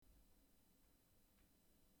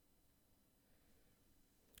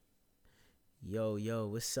Yo,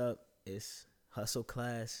 what's up? It's Hustle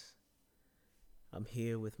Class. I'm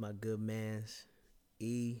here with my good mans,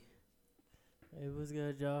 E. Hey, what's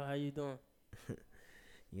good, y'all? How you doing?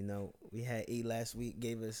 We had E last week,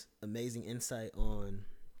 gave us amazing insight on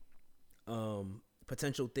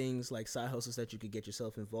potential things like side hustles that you could get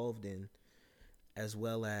yourself involved in, as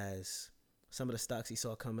well as some of the stocks he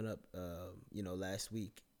saw coming up, last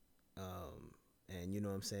week. And you know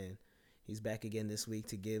what I'm saying? He's back again this week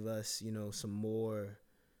to give us, some more,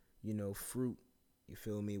 fruit, you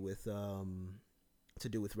feel me, with to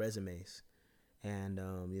do with resumes and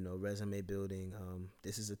resume building.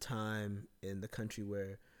 This is a time in the country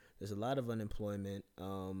where there's a lot of unemployment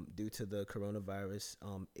due to the coronavirus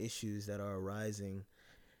issues that are arising,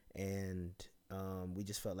 and we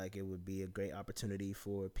just felt like it would be a great opportunity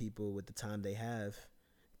for people with the time they have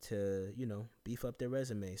to beef up their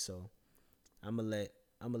resume. So I'm gonna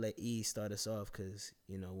let E start us off, because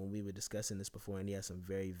when we were discussing this before, and he had some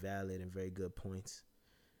very valid and very good points.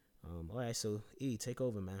 All right, so E, take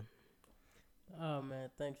over, man. Oh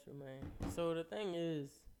man, thanks, man. So the thing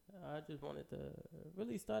is, I just wanted to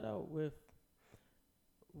really start out with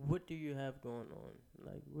what do you have going on?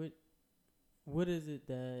 Like what is it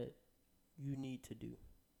that you need to do?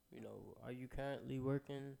 Are you currently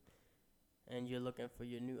working and you're looking for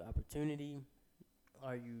your new opportunity?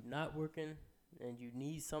 Are you not working and you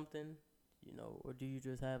need something? Or do you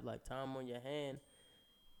just have like time on your hand?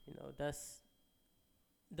 That's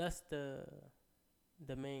the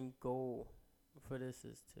main goal for this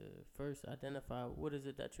is to first identify what is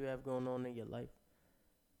it that you have going on in your life,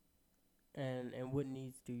 and what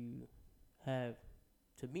needs do you have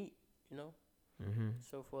to meet, you know? Mm-hmm.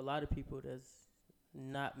 So for a lot of people there's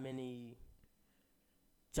not many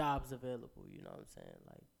jobs available, you know what I'm saying?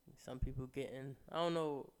 Like some people getting, I don't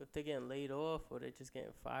know if they're getting laid off or they're just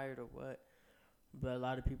getting fired or what, but a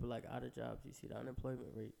lot of people like out of jobs. You see the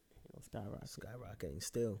unemployment rate, skyrocket. Skyrocketing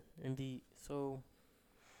still. Indeed. So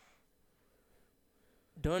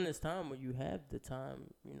during this time when you have the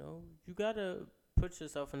time, you gotta put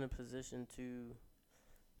yourself in a position to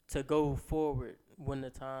go forward when the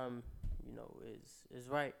time, is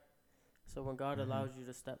right. So when God Mm-hmm. allows you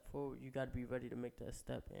to step forward, you gotta be ready to make that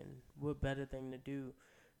step. And what better thing to do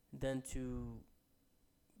than to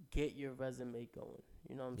get your resume going?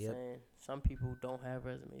 You know what I'm Yep. saying? Some people don't have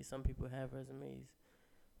resumes. Some people have resumes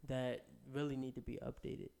that really need to be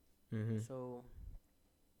updated. Mm-hmm. So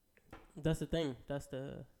that's the thing. That's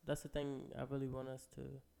the thing I really want us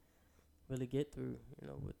to really get through,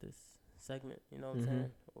 with this segment, you know what I'm Mm-hmm.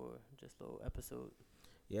 saying? Or just a little episode.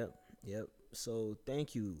 Yep. Yep. So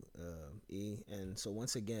thank you, E. And so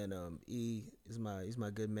once again, E is my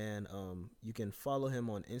good man. You can follow him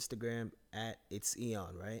on Instagram at it's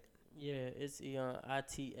Eon, right? Yeah, it's Eon,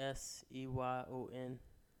 ITSEYON.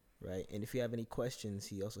 Right. And if you have any questions,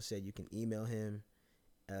 he also said you can email him,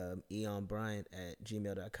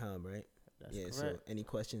 eonbryant@gmail.com, right? That's Yeah. So correct. any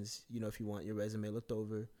questions, if you want your resume looked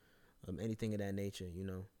over, anything of that nature,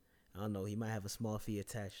 I don't know. He might have a small fee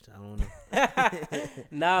attached. I don't know.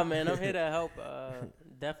 Nah, man, I'm here to help.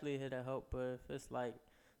 Definitely here to help. But if it's like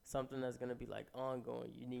something that's gonna be like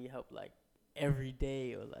ongoing, you need help like every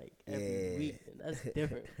day or like every Yeah. week, then that's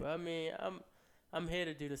different. But I mean, I'm here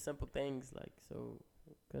to do the simple things, like, so,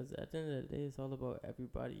 because at the end of the day, it's all about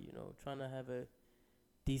everybody, trying to have a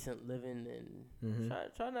decent living, and Mm-hmm.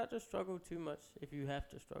 try not to struggle too much if you have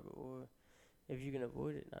to struggle, or if you can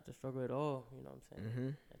avoid it, not to struggle at all. You know what I'm saying? Mm-hmm.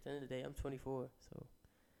 At the end of the day, I'm 24, so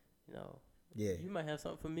you know Yeah. you might have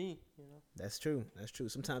something for me. That's true. That's true.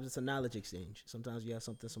 Sometimes it's a knowledge exchange. Sometimes you have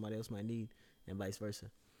something somebody else might need, and vice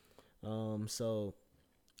versa. So,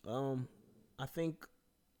 um, I think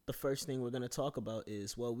the first thing we're gonna talk about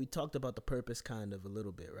is, well, we talked about the purpose kind of a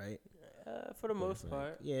little bit, right? For the Where it's most like,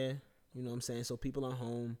 part. yeah, you know what I'm saying. So people are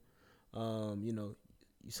home.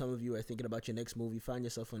 Some of you are thinking about your next move. You find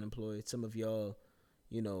yourself unemployed. Some of y'all,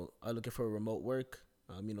 are looking for remote work.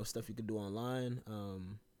 Stuff you can do online.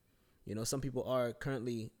 Some people are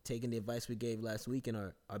currently taking the advice we gave last week and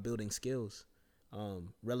are building skills,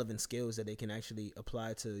 relevant skills that they can actually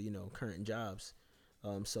apply to, current jobs.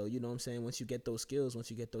 So, you know what I'm saying? Once you get those skills,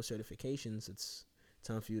 once you get those certifications, it's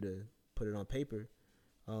time for you to put it on paper.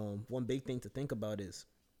 One big thing to think about is,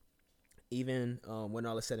 even when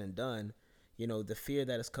all is said and done, the fear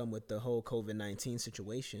that has come with the whole COVID-19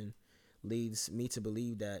 situation leads me to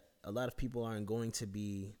believe that a lot of people aren't going to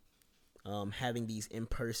be having these in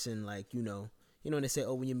person, like, when they say,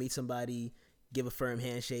 oh, when you meet somebody, give a firm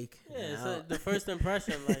handshake. Yeah, so the first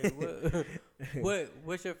impression, like,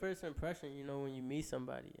 what's your first impression? When you meet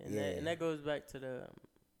somebody, and Yeah. that goes back to the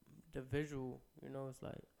visual. It's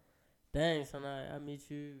like, dang, son, I meet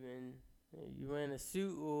you, and You wearing a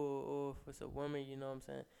suit, or if it's a woman, you know what I'm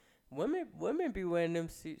saying. Women be wearing them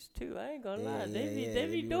suits too. I ain't gonna lie, they They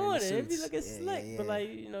be be wearing the doing it. They be suits. looking Yeah, slick. But yeah, like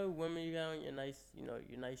women, you got on your nice,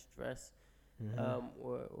 your nice dress, yeah.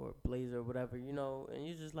 or blazer or whatever, and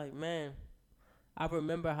you just like, man. I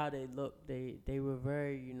remember how they looked. They were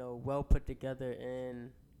very, well put together,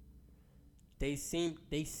 and they seemed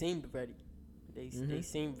ready. They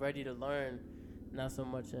seemed ready to learn, not so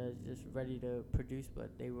much as just ready to produce,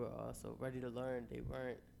 but they were also ready to learn. They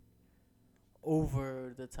weren't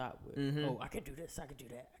over the top with, Mm-hmm. oh, I could do this, I could do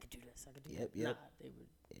that, I could do this, I could do Yep, that. Nah, yep. they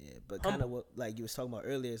were Yeah, but kind of humble what like you was talking about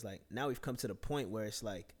earlier is like now we've come to the point where it's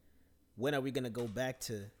like, when are we gonna go back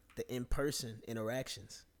to the in person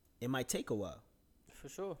interactions? It might take a while, for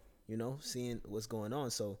sure. seeing what's going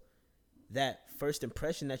on. So that first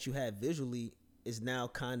impression that you had visually is now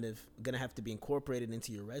kind of gonna have to be incorporated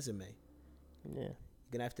into your resume. Yeah, You're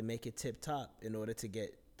gonna have to make it tip top in order to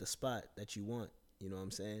get the spot that you want. You know what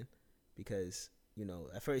I'm saying? Because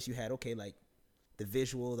at first you had, okay, like the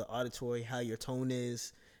visual, the auditory, how your tone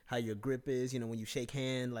is, how your grip is. When you shake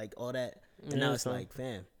hand, like all that. And now yeah, it's son. like,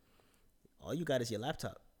 fam, all you got is your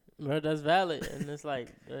laptop. But that's valid, and it's like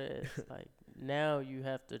now you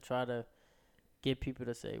have to try to get people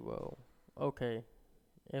to say, well, okay,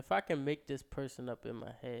 if I can make this person up in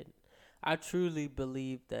my head, I truly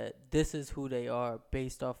believe that this is who they are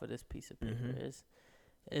based off of this piece of paper. Mm-hmm.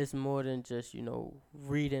 It's more than just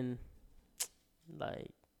reading,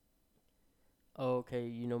 like, oh, okay,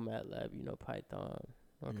 MATLAB, Python,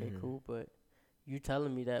 okay, Mm-hmm. cool, but you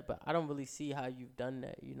telling me that, but I don't really see how you've done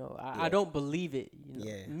that. I Yeah. don't believe it.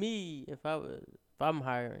 Yeah. Me, if I'm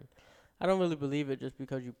hiring, I don't really believe it just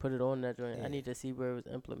because you put it on that joint. I Yeah. need to see where it was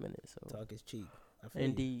implemented. So Talk is cheap. I feel you.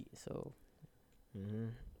 indeed, so Mm-hmm.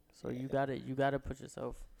 you Yeah. gotta put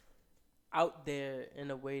yourself out there in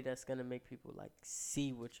a way that's gonna make people like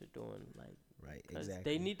see what you're doing, like, Right. because they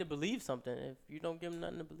Exactly. need to believe something. If you don't give them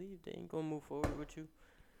nothing to believe, they ain't gonna move forward with you.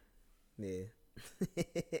 Yeah.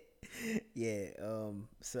 Yeah.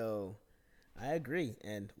 So I agree.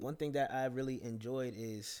 And one thing that I really enjoyed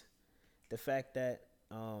is the fact that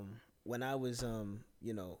when I was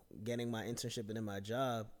getting my internship and in my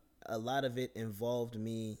job, a lot of it involved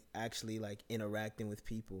me actually like interacting with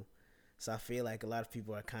people. So I feel like a lot of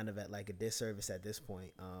people are kind of at like a disservice at this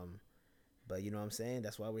point. But you know what I'm saying?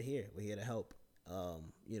 That's why we're here. We're here to help.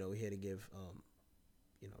 We're here to give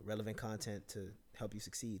relevant content to help you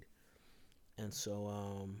succeed. And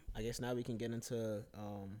so I guess now we can get into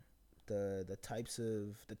the types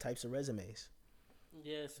of resumes.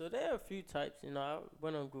 Yeah, so there are a few types. I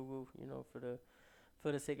went on Google,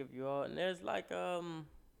 for the sake of you all, and there's like a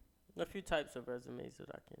few types of resumes that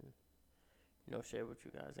I can share with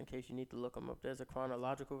you guys in case you need to look them up. There's a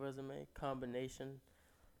chronological resume, combination,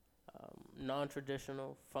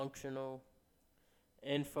 non-traditional, functional,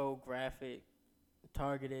 infographic,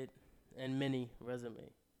 targeted, and mini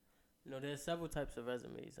resume. There's several types of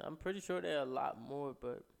resumes. I'm pretty sure there are a lot more,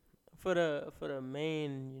 but for the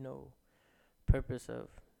main purpose of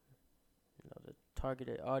the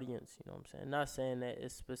targeted audience, what I'm saying. Not saying that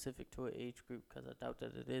it's specific to an age group because I doubt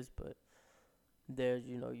that it is, but there's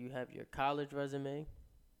you have your college resume,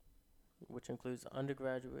 which includes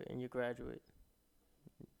undergraduate and your graduate,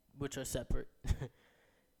 which are separate,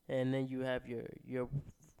 and then you have your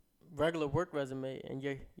regular work resume, and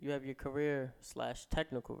you have your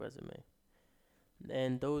career/technical resume,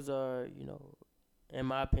 and those are in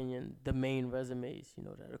my opinion the main resumes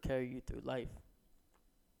that'll carry you through life.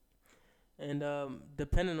 And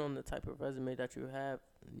depending on the type of resume that you have,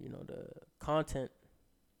 the content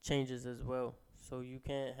changes as well. So you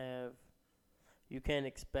can't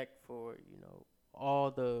expect for all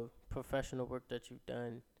the professional work that you've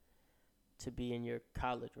done to be in your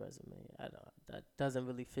college resume. That doesn't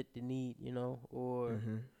really fit the need, or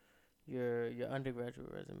Mm-hmm. your undergraduate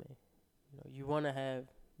resume. You want to have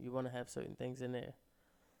certain things in there.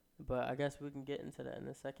 But I guess we can get into that in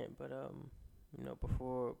a second. But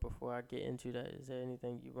before I get into that, is there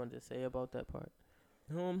anything you wanted to say about that part?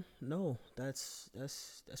 No, that's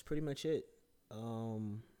pretty much it.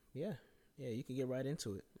 Yeah, yeah, you can get right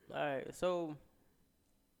into it. All right. So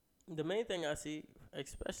the main thing I see,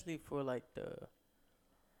 especially for like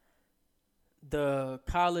the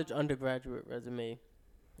college undergraduate resume,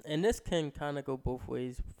 and this can kind of go both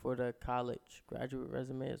ways for the college graduate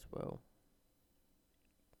resume as well.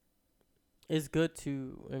 It's good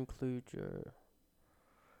to include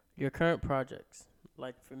your current projects.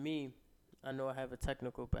 Like for me, I know I have a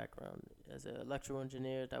technical background as an electrical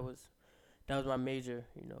engineer. That was my major,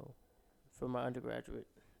 for my undergraduate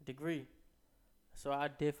degree. So I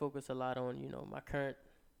did focus a lot on, my current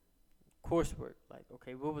coursework. Like,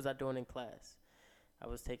 okay, what was I doing in class? I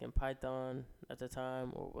was taking Python at the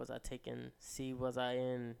time, or was I taking C? Was I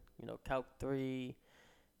in, Calc 3,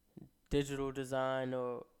 digital design,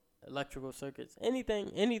 or electrical circuits?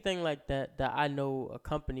 Anything like that I know a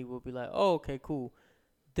company will be like, oh, okay, cool.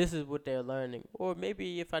 This is what they're learning. Or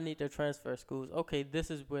maybe if I need to transfer schools, okay, this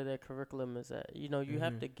is where their curriculum is at. You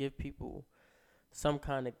have to give people some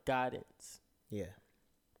kind of guidance. Yeah.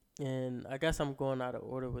 And I guess I'm going out of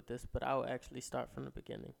order with this, but I'll actually start from the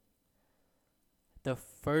beginning. The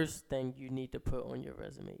first thing you need to put on your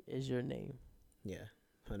resume is your name. Yeah,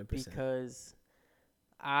 100%. Because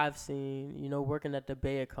I've seen, working at the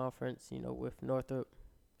Bayer conference, with Northrop,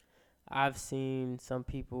 I've seen some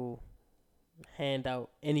people hand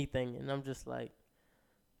out anything, and I'm just like,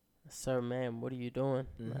 sir, ma'am, what are you doing?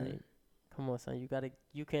 Like, come on, son,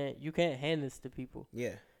 you can't hand this to people. Yeah.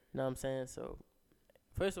 You know what I'm saying? So,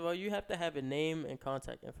 first of all, you have to have a name and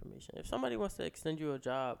contact information. If somebody wants to extend you a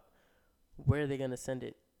job, where are they gonna send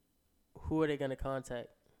it? Who are they gonna contact?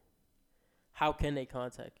 How can they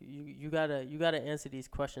contact you? You gotta answer these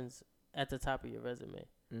questions at the top of your resume.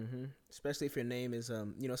 Especially if your name is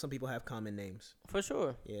some people have common names. For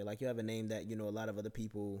sure. Yeah, like you have a name that a lot of other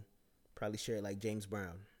people probably share, like James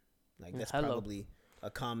Brown. Like that's probably a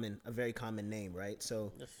very common name, right?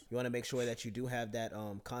 So yes. You want to make sure that you do have that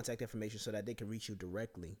contact information so that they can reach you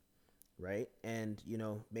directly, right? And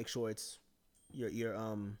make sure it's your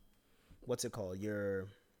what's it called? Your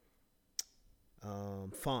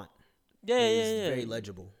font. Yeah. Very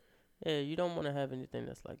legible. Yeah, you don't want to have anything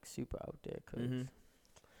that's like super out there, cause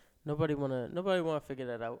nobody wanna figure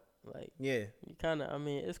that out. Like, yeah, you kind of. I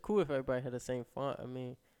mean, it's cool if everybody had the same font. I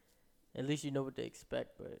mean, at least you know what they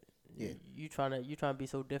expect. But yeah, you trying to be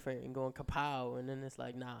so different and going kapow, and then it's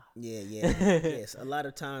like, nah. Yeah. Yes, a lot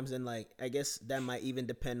of times, and like I guess that might even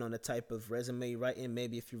depend on the type of resume you write in.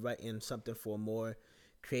 Maybe if you write in something for a more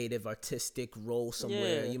creative, artistic role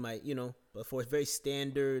somewhere, you might, but for a very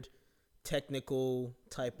standard, technical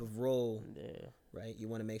type of role, right? You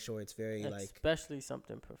want to make sure it's very especially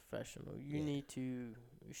something professional. You need to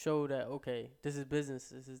show that, okay, this is business.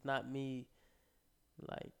 This is not me,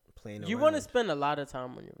 like, playing. You want to spend a lot of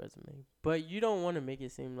time on your resume, but you don't want to make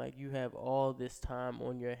it seem like you have all this time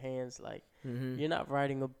on your hands. Like, you're not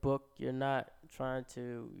writing a book. You're not trying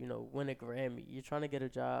to, win a Grammy. You're trying to get a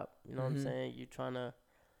job. You know what I'm saying? You're trying to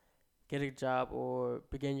get a job or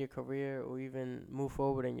begin your career or even move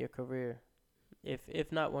forward in your career.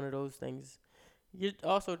 If not one of those things, you're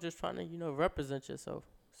also just trying to, represent yourself.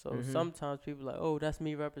 So sometimes people are like, oh, that's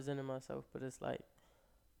me representing myself. But it's like,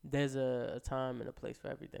 there's a time and a place for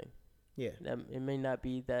everything. Yeah. That it may not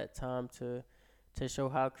be that time to show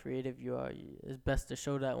how creative you are. It's best to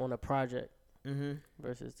show that on a project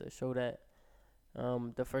versus to show that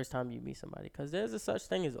the first time you meet somebody. Because there's a such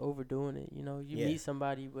thing as overdoing it. You meet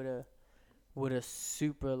somebody with a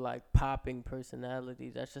super like popping personality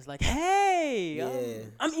that's just like, hey,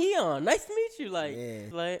 I'm Eon, nice to meet you. Like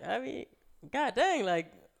I mean, god dang,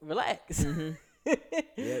 like, relax.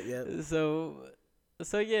 Yep. So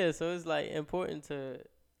it's like important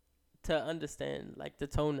to understand like the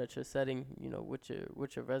tone that you're setting, with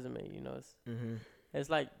your resume. It's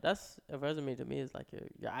like, that's a resume to me is like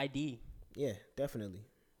your ID. Yeah, definitely.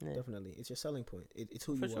 It's your selling point. It's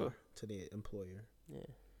who you are to the employer. Yeah.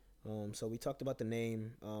 So we talked about the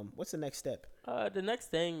name. What's the next step? The next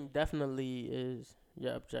thing definitely is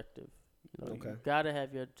your objective. You gotta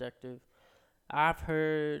have your objective. I've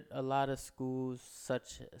heard a lot of schools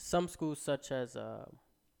such as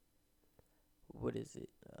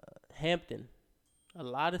Hampton. A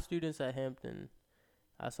lot of students at Hampton,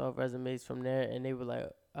 I saw resumes from there, and they were like,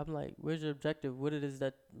 I'm like, where's your objective? What is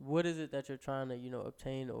it that you're trying to,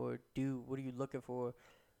 obtain or do? What are you looking for?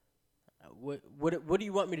 What do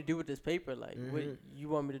you want me to do with this paper? Like, what, you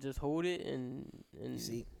want me to just hold it and you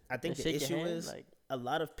see? I think the issue is like, a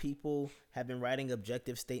lot of people have been writing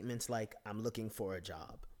objective statements like, I'm looking for a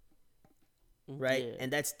job, right? Yeah.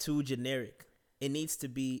 And that's too generic. It needs to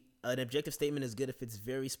be, an objective statement is good if it's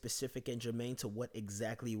very specific and germane to what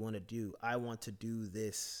exactly you want to do. I want to do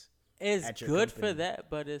this. It's good for that,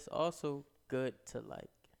 but it's also good to like,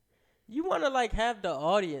 you want to like have the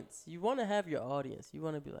audience. You want to have your audience. You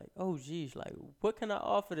want to be like, oh, geez, like, what can I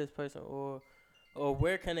offer this person, or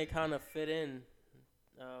where can they kind of fit in,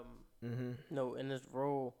 in this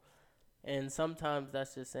role. And sometimes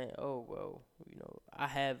that's just saying, oh, well, I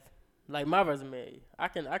have, like, my resume. I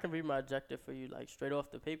can read my objective for you, like, straight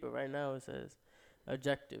off the paper. Right now it says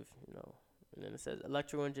objective, and then it says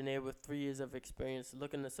electrical engineer with 3 years of experience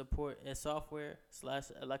looking to support a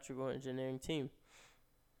software/electrical engineering team.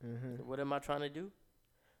 So what am I trying to do?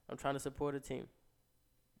 I'm trying to support a team.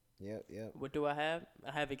 Yep. Yep. What do I have?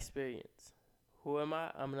 I have experience. Who am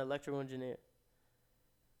I? I'm an electrical engineer.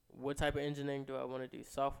 What type of engineering do I want to do?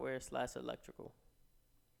 Software slash electrical.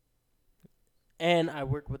 And I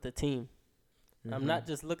work with a team. I'm not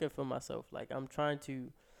just looking for myself. Like, I'm trying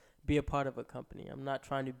to be a part of a company. I'm not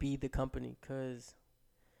trying to be the company because,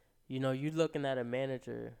 you looking at a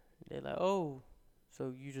manager, they're like, oh,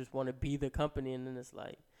 so you just want to be the company. And then it's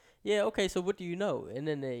like, yeah, okay, so what do you know? And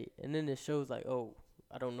then it shows like, oh,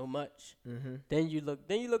 I don't know much. Then you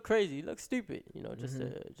look crazy. You look stupid,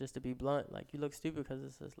 just to be blunt. Like, you look stupid because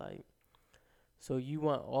it's just like, so you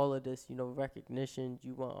want all of this, recognition.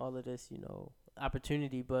 You want all of this,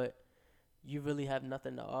 opportunity, but you really have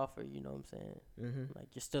nothing to offer, you know what I'm saying? Like,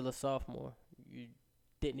 you're still a sophomore. You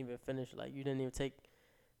didn't even finish, like, you didn't even take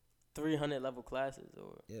 300 level classes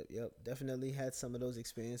or. Yep. Definitely had some of those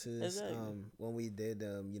experiences. Exactly. When we did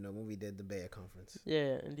the Bayer conference.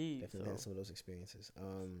 Yeah, indeed. Definitely had some of those experiences.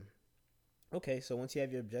 Okay, so once you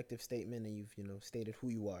have your objective statement and you've stated who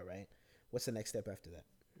you are, right? What's the next step after that?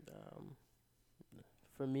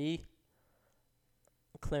 For me,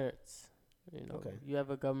 clearance. Okay. You have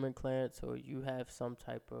a government clearance or you have some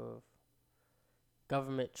type of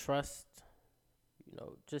government trust.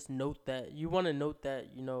 Just note that you want to note that,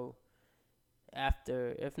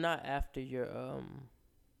 after, if not after your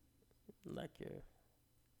like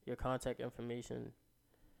your contact information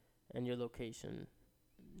and your location,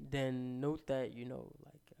 then note that,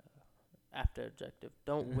 after objective.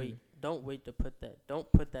 Don't wait to put that.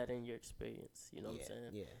 Don't put that in your experience. You know what I'm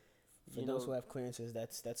saying? Yeah. For those who have clearances,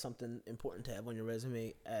 that's something important to have on your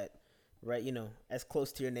resume at, right, as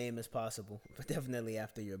close to your name as possible, but definitely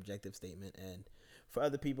after your objective statement. And for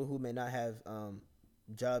other people who may not have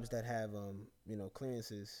jobs that have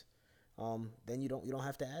clearances, then you don't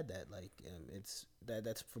have to add that. Like,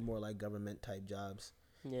 that's for more like government type jobs.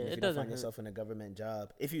 Yeah, and if it you doesn't don't find hurt. yourself in a government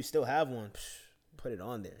job, if you still have one, put it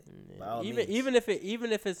on there. Yeah. By all even means.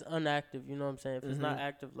 even if it's inactive, you know what I'm saying? If it's not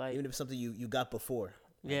active, like, even if it's something you got before.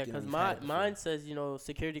 yeah, because mine says,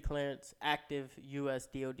 security clearance, active U.S.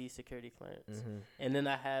 DoD security clearance, and then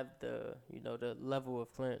I have the the level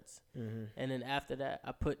of clearance, and then after that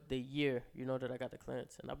I put the year that I got the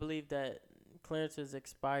clearance, and I believe that clearances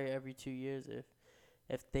expire every 2 years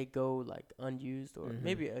if they go like unused, or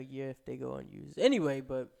maybe a year if they go unused. Anyway,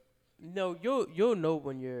 but you'll know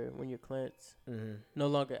when your clearance no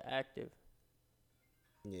longer active.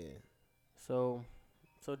 Yeah. So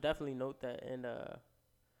definitely note that, and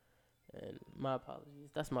my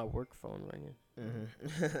apologies. That's my work phone ringing.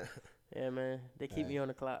 Yeah, man. They keep me on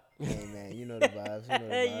the clock. Hey, man, you know the vibes.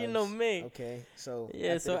 Hey, you know me. Okay, so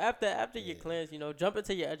yeah. After your clearance, jump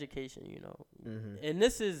into your education. And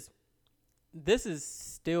this is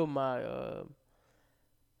still my.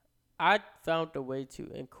 I found a way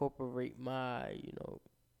to incorporate my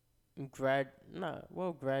graduate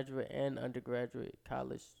and undergraduate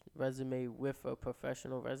college resume with a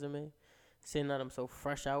professional resume. Saying that I'm so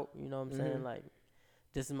fresh out, you know what I'm saying? Like,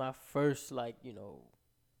 this is my first,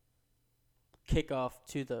 kickoff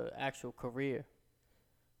to the actual career.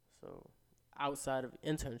 So, outside of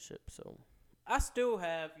internship. So, I still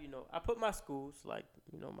have, I put my schools, my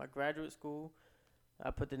graduate school. I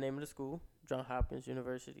put the name of the school, Johns Hopkins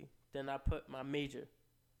University. Then I put my major.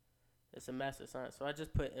 It's a Master of Science. So, I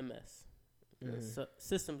just put MS,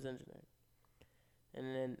 Systems Engineering.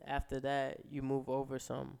 And then after that, you move over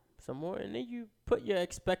some more, and then you put your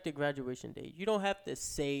expected graduation date. You don't have to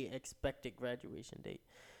say expected graduation date.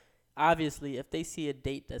 Obviously, if they see a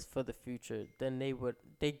date that's for the future, then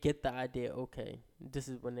they get the idea, okay, this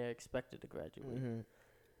is when they're expected to graduate.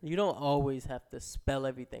 You don't always have to spell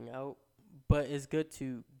everything out, but it's good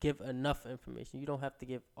to give enough information. You don't have to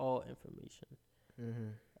give all information.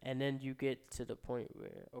 And then you get to the point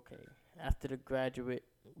where, okay, after the graduate,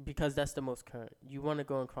 because that's the most current, you want to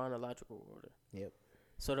go in chronological order. Yep.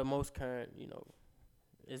 So the most current,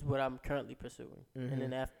 is what I'm currently pursuing. And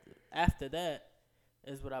then after that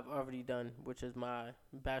is what I've already done, which is my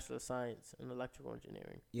Bachelor of Science in Electrical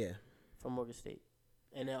Engineering. Yeah. From Morgan State.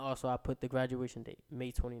 And then also I put the graduation date,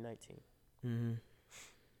 May 2019.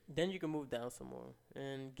 Then you can move down some more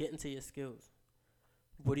and get into your skills.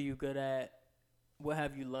 What are you good at? What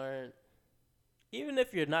have you learned? Even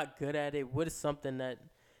if you're not good at it, what is something that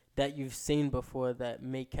you've seen before that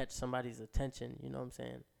may catch somebody's attention? You know what I'm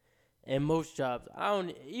saying? And most jobs,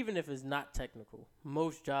 even if it's not technical,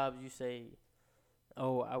 most jobs you say,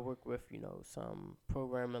 oh, I work with, some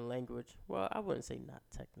programming language. Well, I wouldn't say not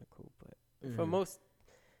technical, but for most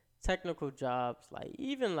technical jobs,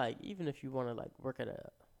 even if you want to work at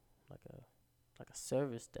a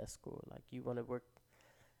service desk, or you want to work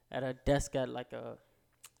at a desk at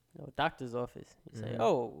doctor's office. You say, Mhm.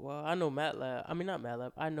 oh, well, I know MATLAB. I mean, not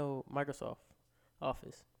MATLAB. I know Microsoft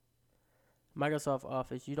Office. Microsoft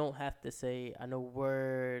Office. You don't have to say, I know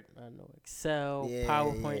Word, I know Excel, Yeah, yeah,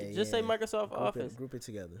 PowerPoint. Just say yeah. Microsoft Office Group it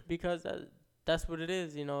together. because that's what it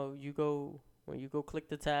is. You go when you go click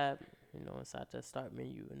the tab, inside the start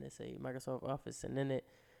menu, and it say Microsoft Office, and then it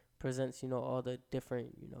presents, all the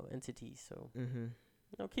different, entities. So, Mhm.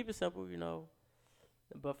 keep it simple.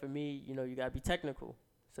 But for me, you gotta be technical.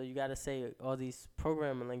 So you gotta say all these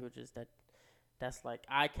programming languages that's like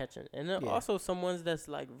eye catching, and then Yeah. also some ones that's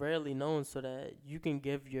like rarely known, so that you can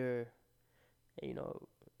give you know,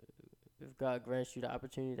 if God grants you the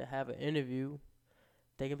opportunity to have an interview,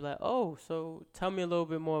 they can be like, oh, so tell me a little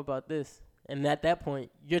bit more about this, and at that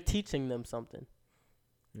point, you're teaching them something.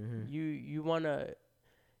 Mhm. You wanna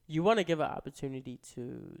give an opportunity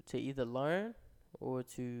to either learn or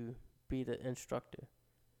to be the instructor,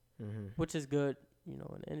 Mhm. which is good, in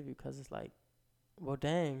an interview, because it's like, well,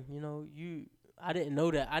 dang, I didn't know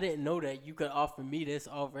that. I didn't know that you could offer me this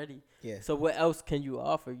already. Yeah. So what else can you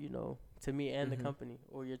offer, to me and the Mhm. company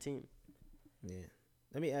or your team? Yeah.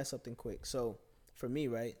 Let me ask something quick. So, for me,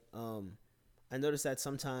 right? I noticed that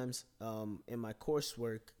sometimes in my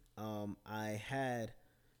coursework, I had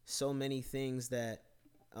so many things that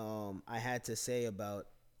I had to say about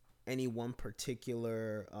any one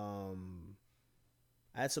particular.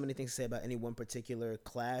 I had so many things to say about any one particular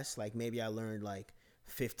class. Like maybe I learned like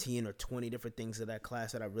 15 or 20 different things of that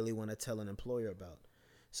class that I really want to tell an employer about.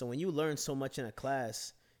 So when you learn so much in a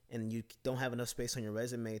class and you don't have enough space on your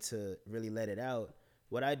resume to really let it out,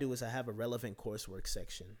 what I do is I have a relevant coursework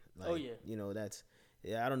section. Like, Oh yeah, that's,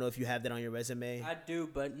 yeah, I don't know if you have that on your resume. I do,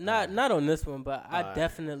 but All not on this one. But I right.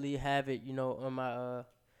 definitely have it, on my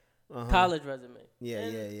Uh-huh. college resume. Yeah,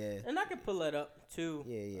 and, yeah, yeah. And I can pull that up too.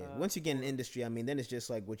 Yeah, yeah. Once you get in industry, I mean, then it's just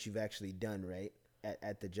like what you've actually done, right?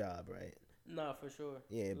 At the job, right? No, for sure.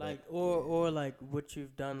 Yeah, Like but or like what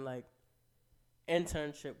you've done, like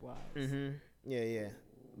internship wise. Mhm. Yeah, yeah.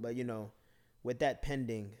 But with that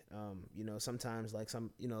pending, sometimes like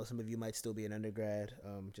some of you might still be an undergrad,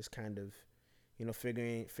 just kind of,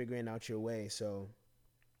 figuring out your way. So,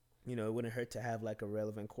 it wouldn't hurt to have like a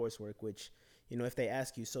relevant coursework, which, if they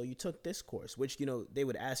ask you, so you took this course, which, they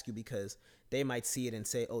would ask you because they might see it and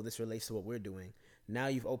say, oh, this relates to what we're doing. Now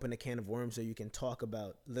you've opened a can of worms so you can talk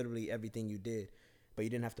about literally everything you did, but you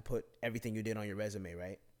didn't have to put everything you did on your resume,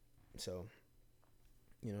 right? So,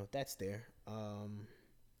 that's there.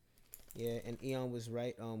 Yeah, and Eon was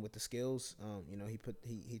right with the skills.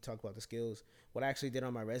 He talked about the skills. What I actually did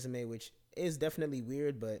on my resume, which is definitely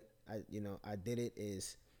weird, but I did it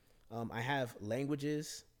is I have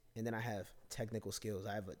languages and then I have technical skills.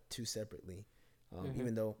 I have two separately.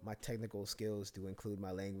 Even though my technical skills do include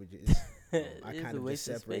my languages, I kind of just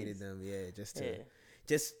separated them. Yeah,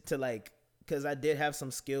 just to like, because I did have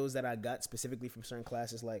some skills that I got specifically from certain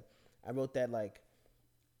classes. Like I wrote that like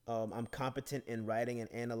I'm competent in writing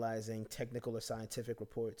and analyzing technical or scientific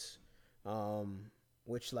reports,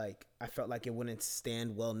 which like I felt like it wouldn't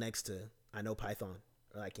stand well next to I know Python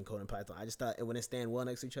or like can code in Python. I just thought it wouldn't stand well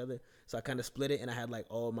next to each other, so I kind of split it, and I had like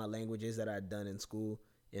all my languages that I'd done in school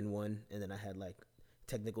in one, and then I had like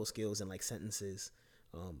technical skills and like sentences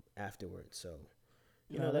afterwards. So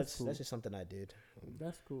That's cool. that's just something I did.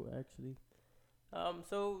 That's cool, actually.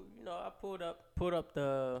 So I pulled up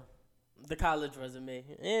the college resume,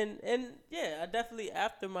 and yeah, I definitely,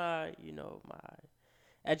 after my my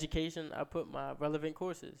education, I put my relevant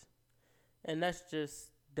courses, and that's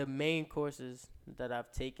just the main courses that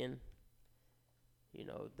I've taken,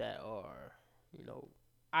 that are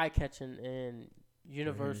eye catching and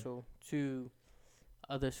universal to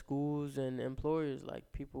other schools and employers. Like,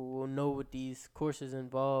 people will know what these courses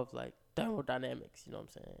involve, like thermodynamics. You know what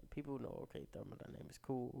I'm saying? People know, okay, thermodynamics,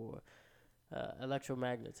 cool, or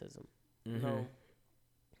electromagnetism.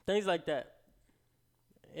 Things like that,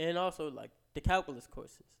 and also like the calculus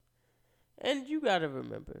courses. And you gotta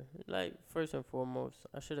remember, like, first and foremost,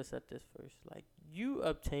 I should have said this first. Like, you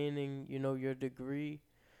obtaining, your degree,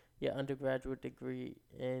 your undergraduate degree,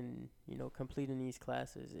 and completing these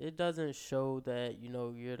classes, it doesn't show that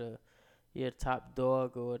you're top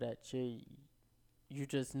dog, or that you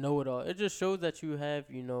just know it all. It just shows that you have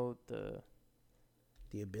The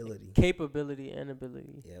ability. capability and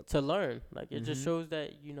ability Yep. to learn. Like, it just shows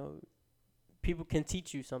that people can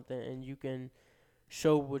teach you something, and you can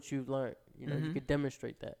show what you've learned. You can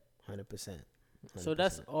demonstrate that. 100%. So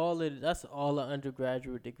that's all it. That's all an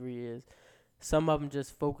undergraduate degree is. Some of them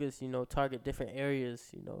just focus, target different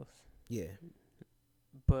areas, Yeah.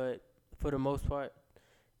 But for the most part,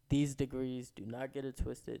 these degrees, do not get it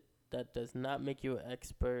twisted. That does not make you an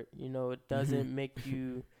expert. It doesn't make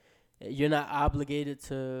you you're not obligated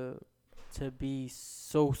to be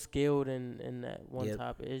so skilled in that one Yep.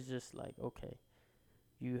 topic. It's just like, okay,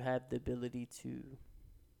 you have the ability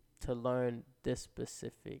to learn this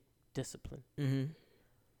specific discipline. Mm-hmm.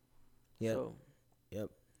 Yep. So Yep.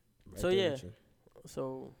 Right so there yeah. with you.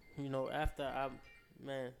 So, after I'm,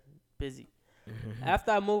 man, busy. Mm-hmm.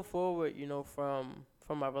 After I moved forward,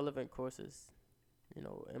 from my relevant courses,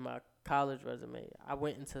 in my college resume, I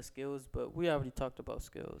went into skills, but we already talked about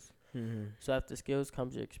skills. Mm-hmm. So after skills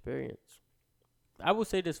comes your experience. I will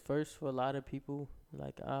say this first for a lot of people.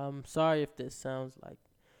 Like, I'm sorry if this sounds like,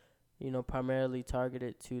 primarily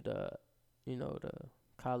targeted to the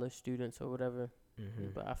college students or whatever. Mm-hmm.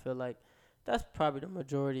 But I feel like that's probably the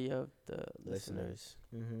majority of the listeners.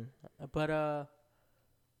 Mm-hmm. But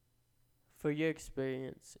for your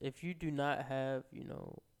experience, if you do not have,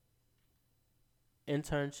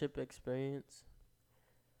 internship experience,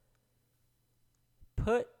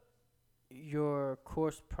 put your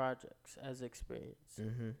course projects as experience.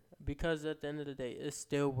 Mm-hmm. Because at the end of the day, it's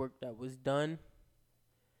still work that was done.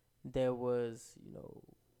 There was,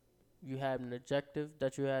 you had an objective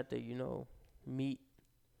that you had to, meet.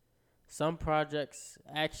 Some projects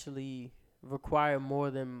actually require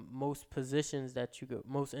more than most positions that you go,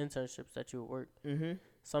 most internships that you work. Mm-hmm.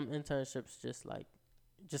 Some internships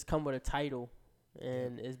just come with a title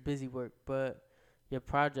and it's busy work, but your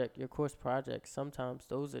course project, sometimes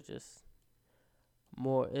those are just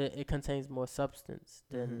more. It contains more substance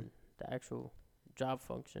than the actual job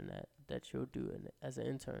function that you'll do as an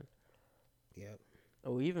intern. Yep.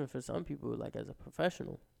 Or even for some people, like as a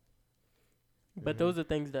professional. But those are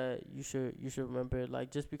things that you should remember.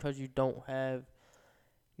 Like, just because you don't have,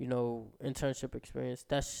 internship experience,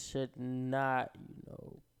 that should not,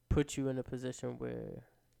 put you in a position where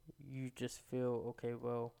you just feel, okay,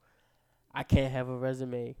 well, I can't have a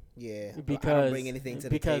resume. Yeah. Because I don't bring anything to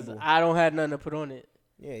the table. I don't have nothing to put on it.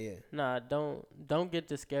 Yeah. Yeah. Nah, don't get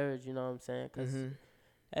discouraged. You know what I'm saying? Because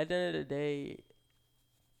at the end of the day,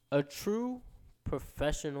 a true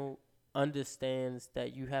professional understands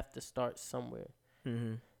that you have to start somewhere.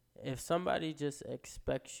 Mm-hmm. If somebody just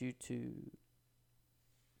expects you to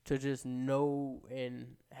just know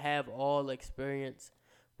and have all experience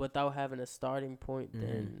without having a starting point,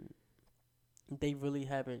 then they really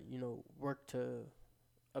haven't, worked to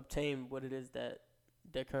obtain what it is that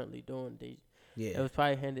they're currently doing. It was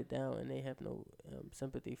probably handed down, and they have no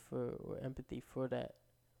sympathy for or empathy for that.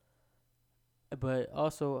 But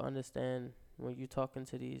also understand, when you're talking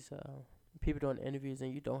to these people doing interviews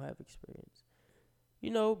and you don't have experience,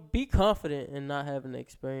 be confident in not having the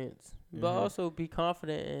experience, but also be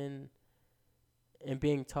confident in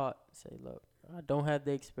being taught. Say, look, I don't have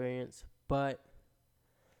the experience, but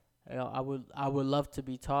I would love to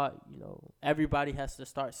be taught. Everybody has to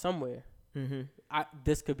start somewhere. Mm-hmm.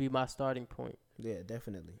 This could be my starting point. Yeah,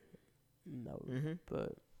 definitely.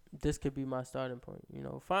 But this could be my starting point.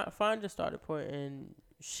 Find your starting point and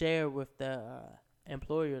share with the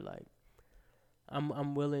employer. Like,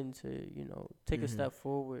 I'm willing to, take a step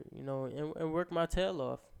forward, and work my tail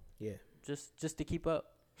off. Yeah. Just to keep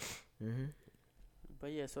up. Mm-hmm.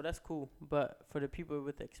 But yeah, so that's cool. But for the people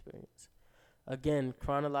with experience, again,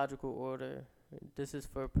 chronological order. This is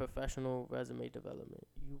for professional resume development.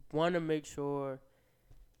 You want to make sure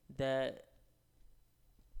that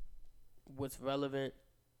what's relevant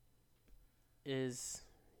is,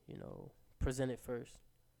 presented first.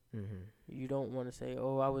 Mm-hmm. You don't want to say,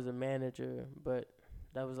 oh, I was a manager, but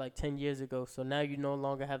that was like 10 years ago. So now you no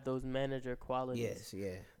longer have those manager qualities. Yes,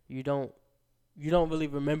 yeah. You don't really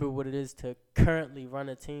remember what it is to currently run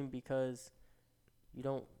a team, because you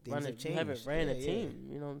don't run it. You haven't ran a team.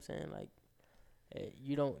 You know what I'm saying? Like,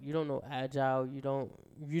 you don't know agile. You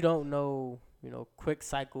don't know, quick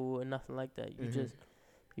cycle and nothing like that. You're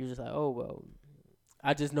just like, oh, well,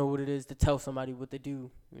 I just know what it is to tell somebody what to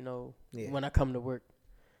do, when I come to work.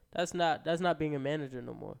 That's not being a manager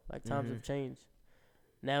no more. Like, times have changed.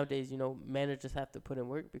 Nowadays, managers have to put in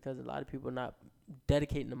work, because a lot of people are not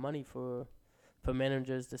dedicating the money for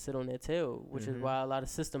managers to sit on their tail, which is why a lot of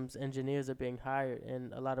systems engineers are being hired,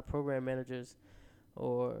 and a lot of program managers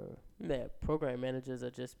are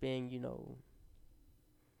just being,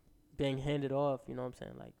 being handed off, you know what I'm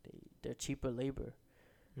saying? Like, they're cheaper labor,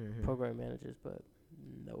 program managers. But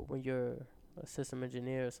when you're a system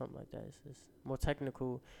engineer or something like that, it's more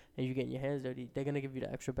technical, and you getting your hands dirty, they're going to give you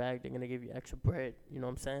the extra bag, they're going to give you extra bread, you know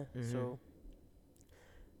what I'm saying? So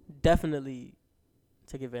definitely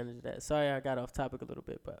take advantage of that. Sorry, I got off topic a little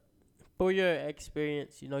bit, but for your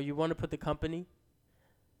experience, you want to put the company,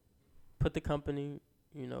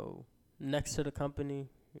 next to the company.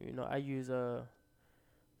 I use a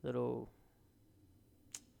little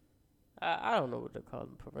I don't know what to call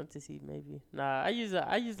them. Parentheses, maybe. Nah, I use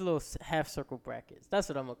little half circle brackets. That's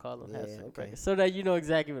what I'm gonna call them. Yeah, half circle okay. brackets, so that you know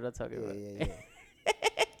exactly what I'm talking Yeah, about. yeah, yeah.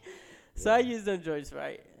 So Yeah. I use them joints,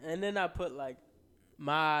 right? And then I put like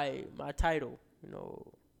my title, you know,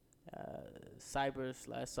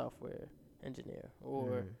 cyber/software engineer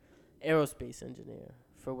or aerospace engineer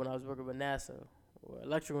for when I was working with NASA, or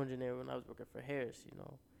electrical engineer when I was working for Harris, you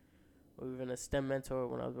know, or even a STEM mentor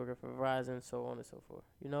when I was working for Verizon, so on and so forth,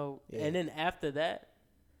 you know. Yeah. And then after that,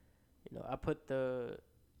 you know, I put the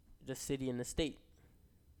city and the state,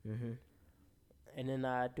 Mm-hmm. and then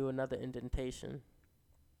I do another indentation,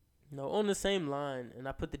 you know, on the same line, and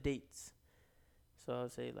I put the dates. So I'll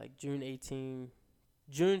say like June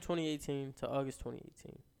 2018 to August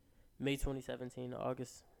 2018, May 2017 to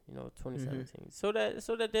August, you know, 2017. So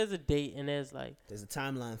that there's a date and there's like There's a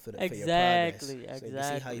timeline for your exactly, progress. So you can see how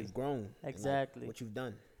exactly, you've grown. and, exactly. like, what you've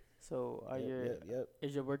done. So are Yep.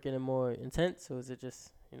 is your work getting more intense, or is it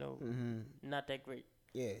just, you know, Mm-hmm. not that great?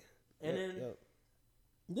 Yeah. And then Yep.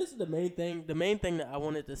 this is the main thing. The main thing that I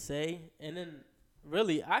wanted to say, and then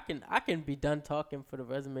really I can be done talking for the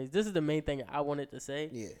resumes. This is the main thing I wanted to say.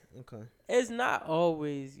 Yeah. Okay. It's not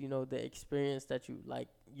always, you know, the experience that you like,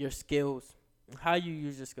 your skills, how you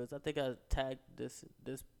use your skills. I think I tagged this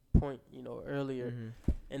point, you know, earlier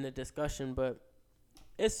in the discussion, but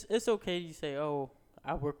it's okay. You say, oh,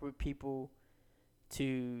 I work with people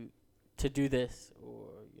to do this,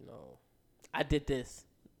 or, you know, I did this.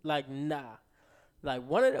 Like, nah. Like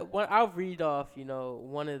one I'll read off, you know,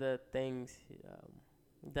 one of the things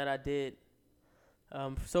that I did.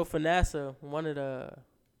 So for NASA, one of the,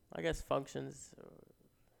 I guess, functions,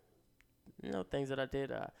 you know, things that I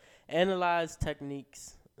did, analyze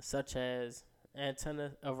techniques such as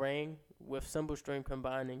antenna arraying with symbol stream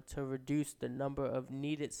combining to reduce the number of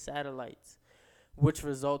needed satellites, which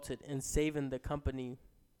resulted in saving the company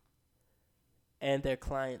and their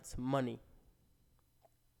clients money.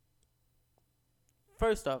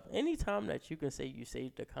 First off, anytime that you can say you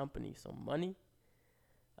saved the company some money,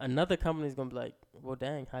 another company's going to be like, well,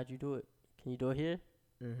 dang, how'd you do it? Can you do it here?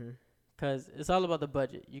 Mm-hmm. Because it's all about the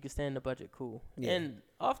budget. You can stay in the budget, cool. Yeah. And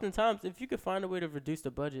oftentimes, if you can find a way to reduce the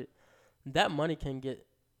budget, that money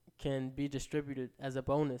can be distributed as a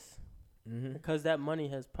bonus, because that money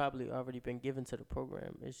has probably already been given to the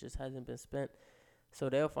program. It just hasn't been spent. So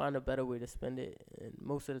they'll find a better way to spend it. And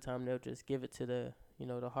most of the time, they'll just give it to the, you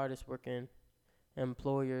know, the hardest working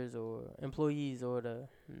employers or employees, or the,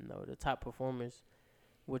 you know, the top performers,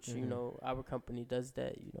 which, you know, our company does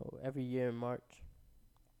that, you know, every year in March,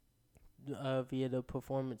 via the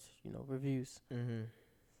performance, you know, reviews.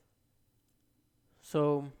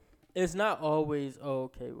 So it's not always, oh,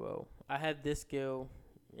 okay, well, I have this skill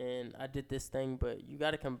and I did this thing, but you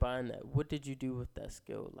got to combine that. What did you do with that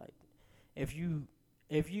skill? Like, if you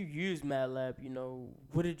use MATLAB, you know,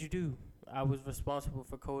 what did you do? I was responsible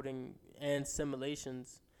for coding and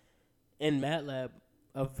simulations in MATLAB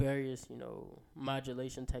of various, you know,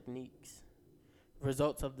 modulation techniques.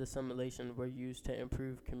 Results of the simulation were used to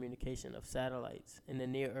improve communication of satellites in the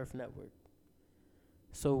near-Earth network.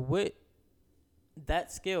 So with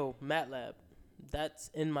that skill, MATLAB, that's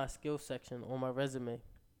in my skill section on my resume.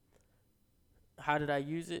 How did I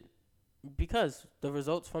use it? Because the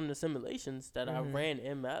results from the simulations that I ran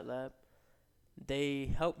in MATLAB,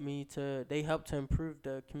 they helped to improve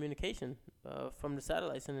the communication from the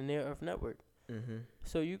satellites in the near-Earth network.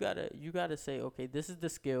 So you gotta say, okay, this is the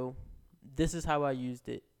skill, this is how I used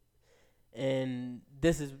it, and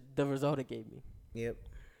this is the result it gave me. Yep.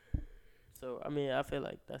 So I mean, I feel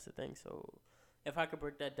like that's the thing. So if I could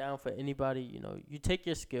break that down for anybody, you know, you take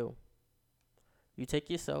your skill, you take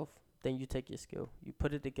yourself, then you take your skill, you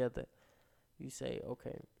put it together. You say,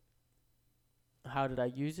 okay, how did I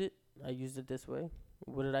use it? I used it this way.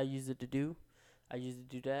 What did I use it to do? I used it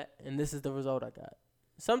to do that, and this is the result I got.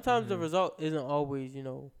 Sometimes the result isn't always, you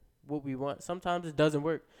know, what we want. Sometimes it doesn't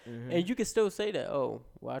work. And you can still say that, oh,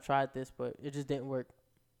 well, I tried this, but it just didn't work.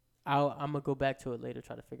 I'm going to go back to it later,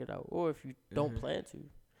 try to figure it out. Or if you don't plan to,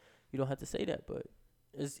 you don't have to say that. But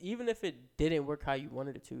it's, even if it didn't work how you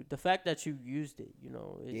wanted it to, the fact that you used it, you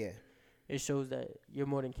know, it shows that you're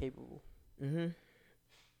more than capable.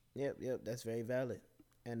 Yep, that's very valid.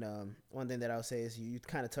 And one thing that I'll say is you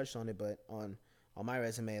kind of touched on it, but on my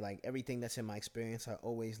resume, like everything that's in my experience, I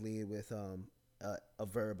always lead with a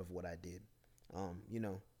verb of what I did. You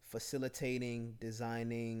know, facilitating,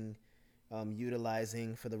 designing,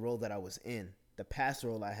 utilizing for the role that I was in. The past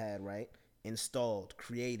role I had, right? Installed,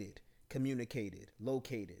 created, communicated,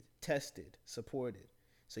 located, tested, supported.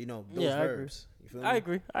 So, you know, those verbs. You feel me? I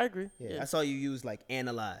agree. Yeah, I saw you use like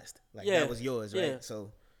analyzed. Like Yeah. that was yours, right? Yeah.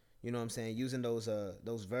 So You know what I'm saying? Using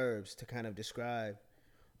those verbs to kind of describe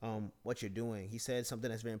what you're doing. He said something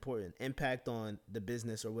that's very important. Impact on the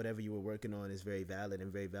business or whatever you were working on is very valid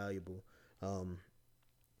and very valuable. Um,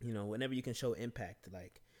 whenever you can show impact,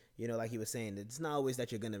 like, like he was saying, it's not always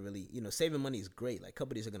that you're gonna really, saving money is great. Like,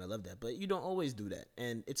 companies are gonna love that, but you don't always do that,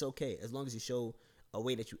 and it's okay as long as you show a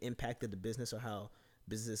way that you impacted the business or how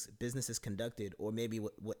business is conducted, or maybe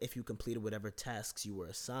what if you completed whatever tasks you were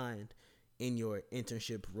assigned in your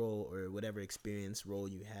internship role or whatever experience role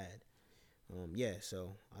you had.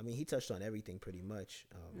 So I mean, he touched on everything pretty much.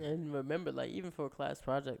 And remember, like, even for a class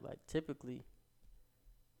project, like, typically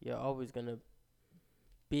you're always gonna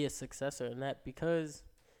be a successor in that, because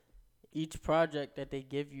each project that they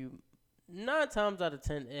give you, 9 times out of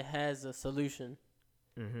 10, it has a solution.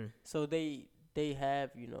 Mm-hmm. So they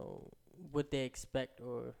have, what they expect,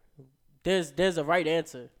 or there's a right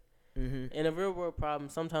answer. Mm-hmm. In a real world problem,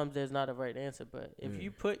 sometimes there's not a right answer. But if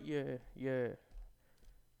you put your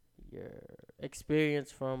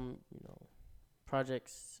experience from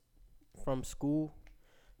projects from school,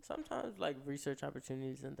 sometimes like research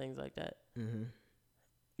opportunities and things like that, Mm-hmm.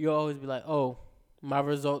 you'll always be like, oh, my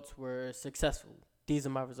results were successful. These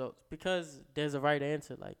are my results, because there's a right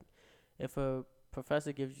answer. Like, if a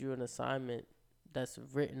professor gives you an assignment that's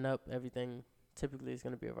written up, everything typically is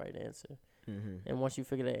going to be a right answer. Mm-hmm. And once you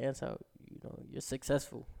figure that answer out, you're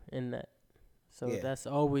successful in that. So Yeah. that's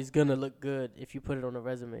always gonna look good if you put it on a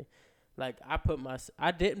resume. Like,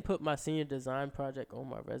 I didn't put my senior design project on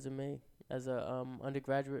my resume as a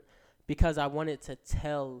undergraduate, because I wanted to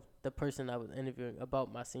tell the person I was interviewing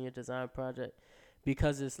about my senior design project,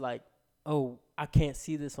 because it's like, oh, I can't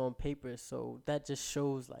see this on paper, so that just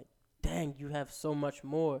shows, like, dang, you have so much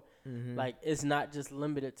more. Mm-hmm. Like, it's not just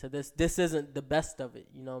limited to this. This isn't the best of it.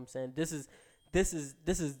 You know what I'm saying? This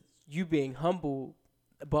is you being humble,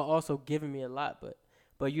 but also giving me a lot.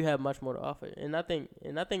 But you have much more to offer. And I think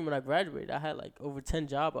when I graduated, I had like over 10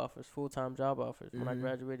 job offers, full-time job offers when I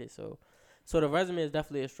graduated. So the resume is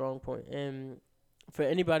definitely a strong point. And for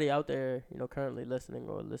anybody out there, currently listening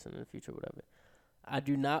or listening in the future, whatever, I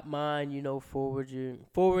do not mind,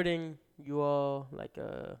 forwarding you all like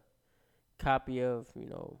a copy of,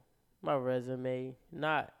 my resume.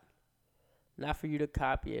 Not for you to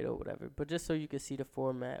copy it or whatever, but just so you can see the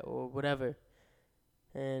format or whatever.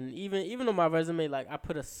 And even on my resume, like, I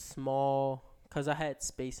put a small, because I had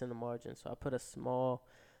space in the margin, so I put a small,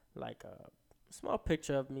 like a small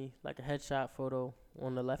picture of me, like a headshot photo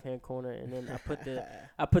on the left hand corner, and then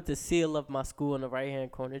I put the seal of my school on the right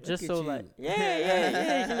hand corner, just so like,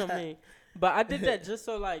 yeah, you know what I mean. But I did that just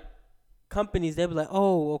so, like, companies, they be like,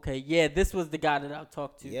 oh, okay, yeah, this was the guy that I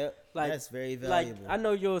talked to. Yep, like, that's very valuable. Like, I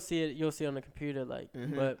know you'll see it on the computer, like,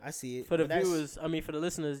 but I see it. For the viewers, for the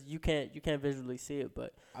listeners, you can't visually see it,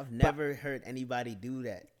 but I've never heard anybody do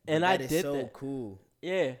that. And that I is did so that. cool.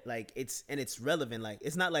 Yeah, Like, it's relevant. Like,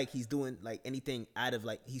 it's not like he's doing like anything out of,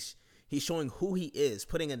 like, he's showing who he is,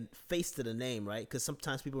 putting a face to the name, right? Because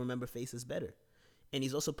sometimes people remember faces better, and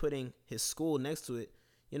he's also putting his school next to it,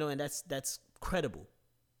 and that's credible.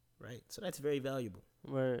 Right, so that's very valuable.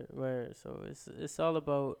 Where so it's all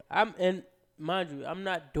about, and mind you, I'm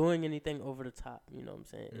not doing anything over the top. You know what I'm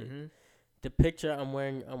saying? The picture I'm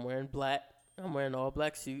wearing black. I'm wearing an all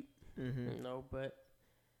black suit. But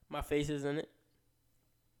my face is in it,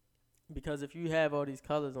 because if you have all these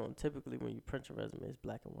colors on, typically when you print your resume, it's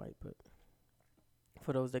black and white. But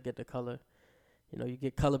for those that get the color, you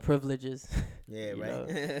get color privileges. Yeah, right.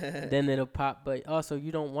 Then it'll pop. But also,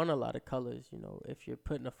 you don't want a lot of colors, if you're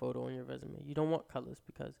putting a photo on your resume. You don't want colors,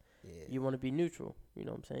 because you want to be neutral. You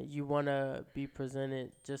know what I'm saying? You want to be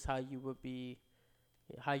presented just how you would be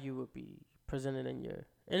presented in your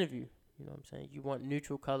interview. You know what I'm saying? You want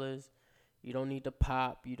neutral colors. You don't need to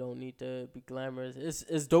pop. You don't need to be glamorous.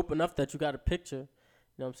 It's dope enough that you got a picture.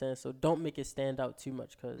 You know what I'm saying? So don't make it stand out too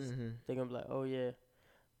much, because they're going to be like, oh, yeah,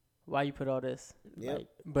 why you put all this? Yep.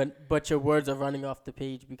 Like, but your words are running off the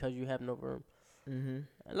page because you have no room.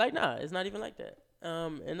 Like, nah, it's not even like that.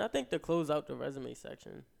 And I think to close out the resume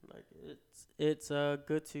section, like, it's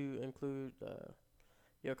good to include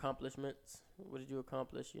your accomplishments. What did you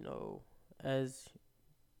accomplish, as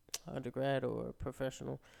undergrad or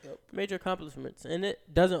professional? Yep. Major accomplishments. And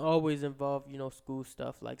it doesn't always involve, school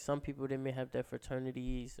stuff. Like, some people, they may have their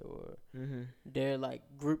fraternities or their, like,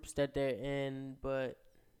 groups that they're in, but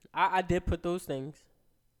I did put those things,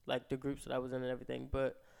 like the groups that I was in and everything,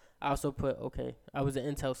 but I also put, okay, I was an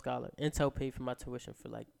Intel scholar. Intel paid for my tuition for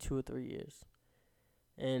like 2 or 3 years.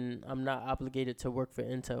 And I'm not obligated to work for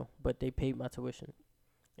Intel, but they paid my tuition.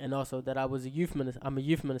 And also that I was a youth minister. I'm a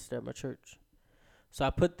youth minister at my church. So I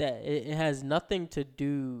put that. It has nothing to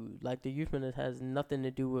do, like, the youth minute has nothing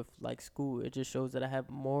to do with, like, school. It just shows that I have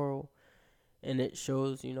moral, and it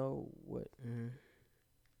shows, Mm-hmm.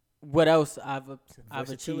 what else I've achieved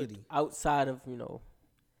Versatility. outside of,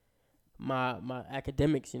 my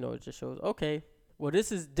academics. It just shows, okay, well,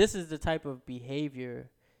 this is the type of behavior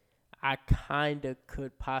I kind of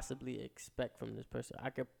could possibly expect from this person. I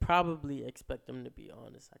could probably expect them to be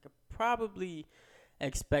honest. I could probably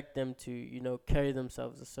expect them to, carry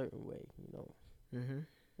themselves a certain way, Mm-hmm.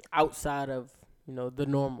 outside of, the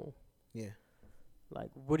normal. Yeah. Like,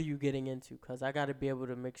 what are you getting into? Because I got to be able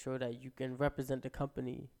to make sure that you can represent the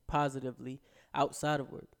company positively outside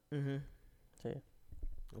of work. Mm-hmm. So,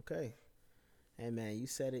 yeah. Okay. Hey man, you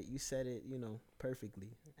said it. You said it.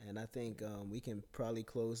 Perfectly. And I think we can probably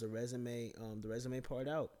close the resume part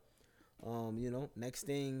out. Next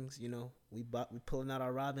things. We pulling out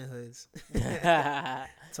our Robin Hoods.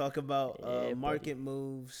 Talk about Yeah, market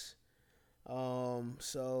moves.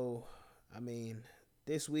 So I mean,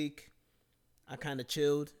 this week I kind of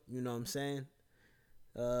chilled. You know what I'm saying?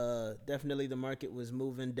 Definitely the market was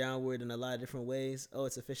moving downward in a lot of different ways. Oh,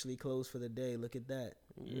 it's officially closed for the day. Look at that.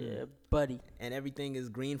 Yeah, buddy. And everything is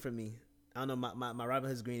green for me. I don't know. My Robin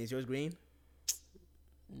Hood's green. Is yours green?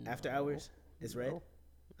 After hours, it's red. No.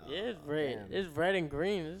 Yeah, it's red. Damn. It's red and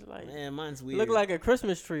green. It's like, Man, mine's weird. look like a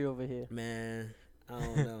Christmas tree over here. Man, I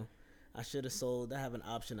don't know. I should have sold. I have an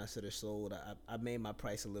option. I should have sold. I made my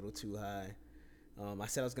price a little too high. I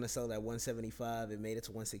said I was gonna sell it at 175. It made it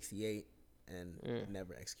to 168, and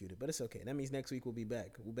never executed. But it's okay. That means next week we'll be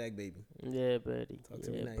back. We're back, baby. Yeah, buddy. Talk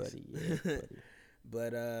to me nice. Buddy. Yeah, buddy.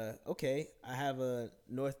 But okay, I have a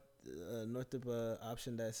Northrop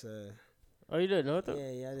option that's Oh, you did Northrop?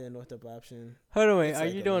 yeah, I did a Northrop option. Hold on, wait. It's Are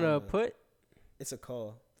like you a doing long a one. put? It's a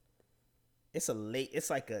call. It's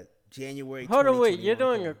like a January. Hold on, wait. You're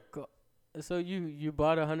 2021 doing call. so you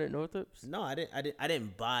bought 100 Northrops? No, I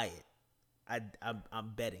didn't buy it.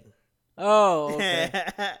 I'm betting. Oh, okay.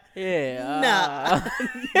 Yeah. Nah.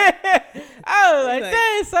 I was like, Like,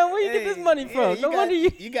 dang, son, where you get this money yeah, from? No wonder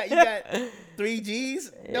you. You got 3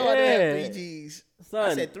 G's? No, I don't have 3 Yeah. G's.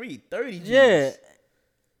 Son. I said 30 G's. Yeah.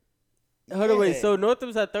 Hold on, wait. Yeah. So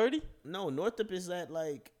Northrop's at 30? No, Northrop is at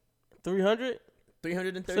like 300?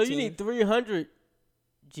 313. So you need 300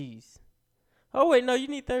 G's. Oh, wait, no, you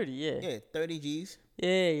need 30, yeah. Yeah, 30 G's.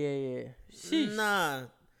 Yeah. Sheesh. Nah.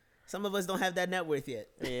 Some of us don't have that net worth yet.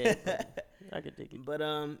 Yeah, I could dig it. But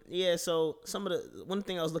yeah, so one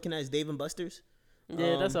thing I was looking at is Dave and Buster's.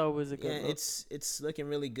 Yeah, that's always a good Yeah, look. it's looking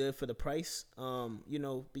really good for the price.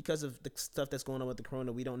 Because of the stuff that's going on with the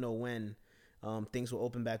corona, we don't know when things will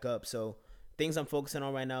open back up. So things I'm focusing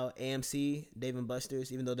on right now, AMC, Dave and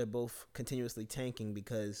Buster's, even though they're both continuously tanking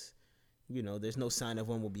because there's no sign of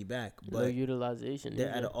when we'll be back. Low But utilization. they're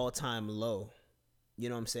at an all-time low. You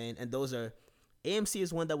know what I'm saying? And those are AMC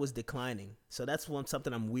is one that was declining. So that's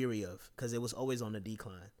something I'm weary of because it was always on the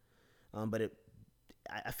decline. But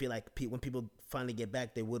I feel like when people finally get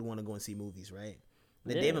back, they would want to go and see movies, right?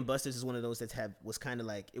 The Yeah. Dave and Buster's is one of those that was kind of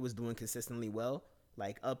like it was doing consistently well,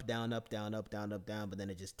 like up, down, up, down, up, down, up, down, but then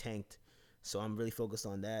it just tanked. So I'm really focused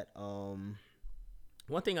on that. One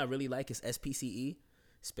thing I really like is SPCE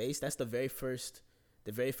Space. That's the very first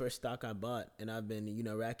stock I bought, and I've been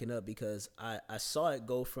racking up because I saw it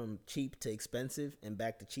go from cheap to expensive and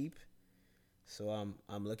back to cheap. So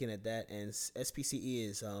I'm looking at that, and SPCE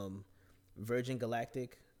is Virgin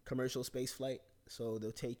Galactic commercial space flight. So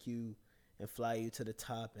they'll take you and fly you to the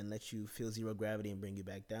top and let you feel zero gravity and bring you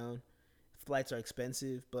back down. Flights are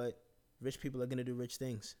expensive, but rich people are gonna do rich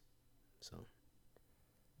things, so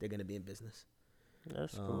they're gonna be in business.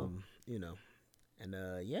 That's cool. And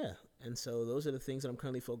yeah, and so those are the things that I'm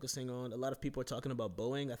currently focusing on. A lot of people are talking about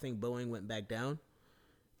Boeing. I think Boeing went back down.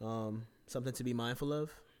 Something to be mindful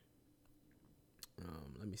of.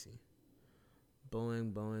 Let me see.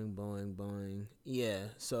 Boeing. Yeah,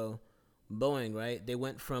 so Boeing, right? They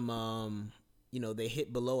went from they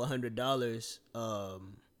hit below $100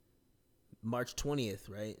 March 20th,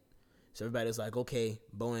 right? So everybody was like, okay,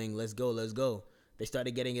 Boeing, let's go. They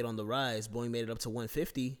started getting it on the rise. Boeing made it up to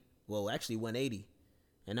 150. Well, actually 180.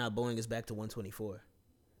 And now Boeing is back to 124.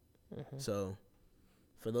 Mm-hmm. So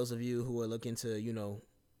for those of you who are looking to,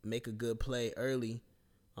 make a good play early,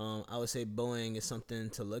 I would say Boeing is something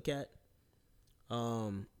to look at.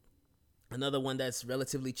 Another one that's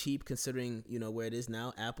relatively cheap considering, where it is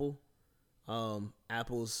now, Apple.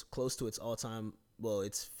 Apple's close to its all-time,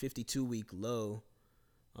 it's 52-week low,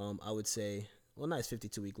 I would say. Well, not its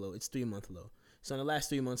 52-week low. It's 3-month low. So in the last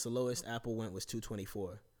 3 months, the lowest Apple went was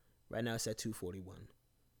 224. Right now it's at 241.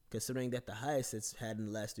 Considering that the highest it's had in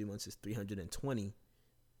the last 3 months is 320,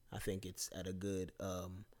 I think it's at a good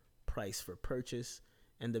price for purchase.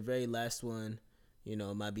 And the very last one,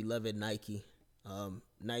 my beloved Nike.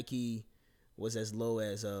 Nike was as low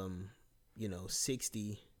as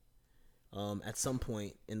 60 at some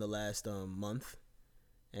point in the last month,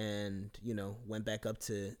 and went back up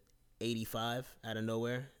to 85 out of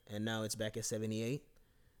nowhere, and now it's back at 78.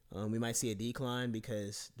 We might see a decline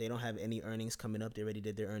because they don't have any earnings coming up. They already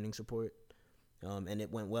did their earnings report, and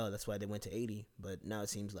it went well. That's why they went to 80. But now it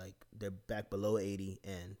seems like they're back below 80,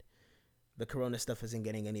 and the corona stuff isn't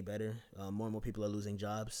getting any better. More and more people are losing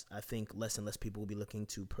jobs. I think less and less people will be looking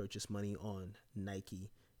to purchase money on Nike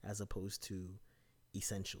as opposed to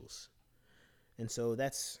essentials. And so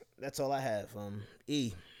that's all I have.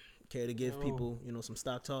 Care to give people, some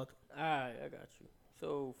stock talk? All right, I got you.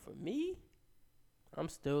 So for me, I'm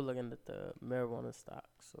still looking at the marijuana stock.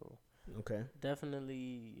 So Okay.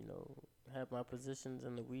 definitely, have my positions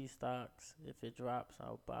in the weed stocks. If it drops,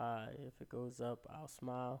 I'll buy. If it goes up, I'll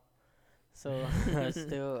smile. So I'm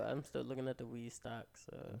still looking at the weed stocks.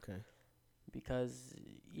 Okay. Because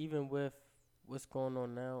even with what's going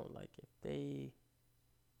on now, like if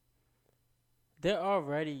they're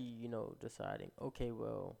already, deciding, okay,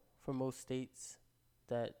 well, for most states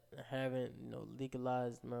that haven't,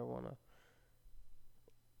 legalized marijuana,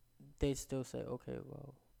 they still say, okay,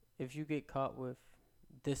 well, if you get caught with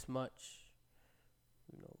this much,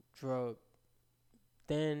 drug,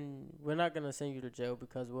 then we're not going to send you to jail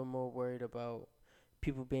because we're more worried about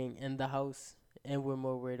people being in the house and we're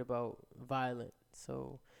more worried about violence.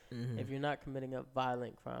 So if you're not committing a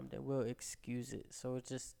violent crime, then we'll excuse it. So it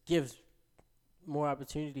just gives more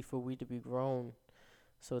opportunity for weed to be grown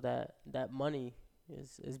so that money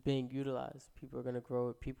is being utilized. People are going to grow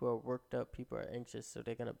it. People are worked up. People are anxious, so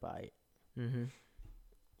they're going to buy it.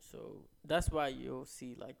 So that's why you'll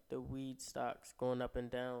see like the weed stocks going up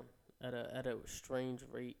and down at a strange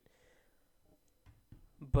rate.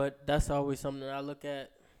 But that's always something I look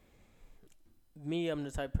at. Me, I'm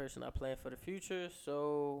the type of person I plan for the future,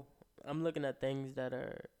 so I'm looking at things that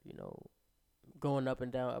are, going up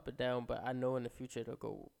and down, but I know in the future it'll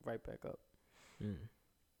go right back up.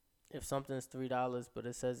 If something's $3, but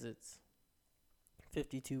it says it's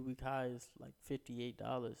 52-week high is like $58,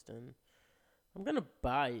 then I'm gonna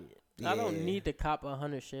buy it. I don't need to cop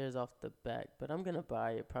 100 shares off the back, but I'm gonna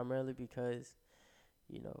buy it primarily because,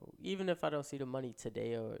 even if I don't see the money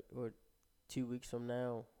today or 2 weeks from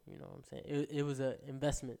now, what I'm saying, it was an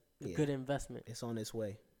investment, a good investment. It's on its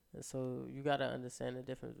way. And so you gotta understand the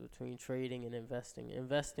difference between trading and investing.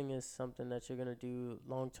 Investing is something that you're gonna do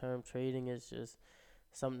long term. Trading is just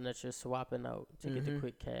something that you're swapping out to get the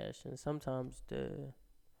quick cash. And sometimes the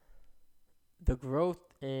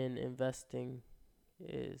growth in investing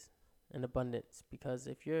is an abundance, because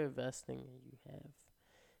if you're investing and you have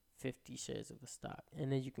 50 shares of a stock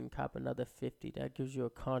and then you can cop another 50, that gives you a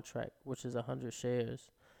contract, which is 100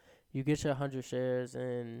 shares. You get your 100 shares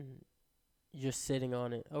and you're sitting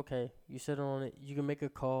on it. Okay, you sit on it. You can make a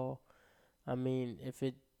call. I mean, if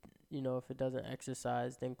it doesn't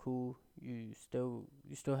exercise, then cool. You still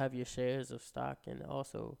have your shares of stock, and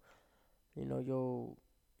also, you'll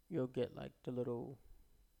get like the little,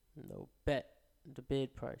 bet, the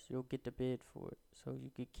bid price. You'll get the bid for it, so you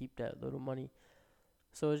could keep that little money.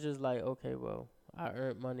 So it's just like, okay, well, I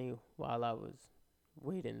earned money while I was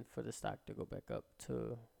waiting for the stock to go back up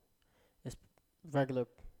to its regular,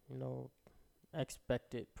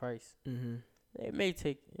 expected price. It may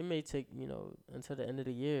take until the end of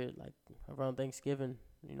the year, like around Thanksgiving,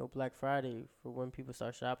 Black Friday, for when people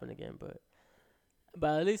start shopping again.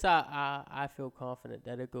 But at least I feel confident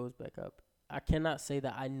that it goes back up. I cannot say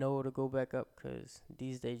that I know it'll go back up, because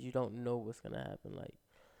these days you don't know what's gonna happen. Like,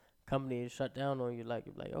 companies shut down on you, like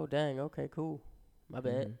you're like, oh dang, okay, cool, my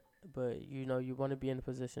bad. But you want to be in a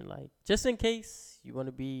position, like, just in case, you want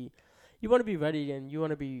to be ready, and you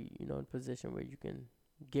want to be in a position where you can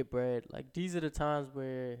get bread. Like, these are the times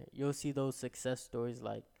where you'll see those success stories,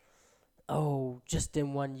 like, oh, just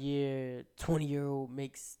in 1 year, 20-year-old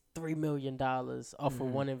makes $3 million off of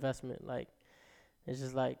one investment. Like, it's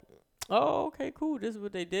just like, oh, okay, cool, this is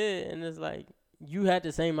what they did. And it's like, you had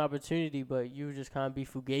the same opportunity, but you just kind of be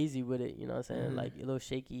fugazi with it, you know what I'm saying? Like, a little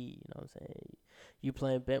shaky, you know what I'm saying? You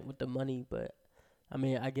playing bent with the money, but I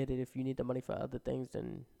mean, I get it. If you need the money for other things,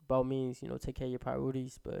 then by all means, take care of your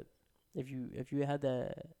priorities. But if you had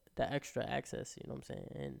the extra access, you know what I'm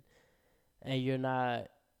saying, and you're not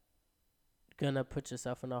gonna put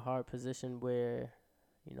yourself in a hard position where,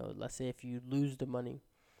 let's say if you lose the money,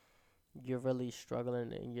 you're really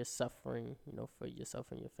struggling and you're suffering, for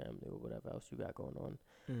yourself and your family or whatever else you got going on.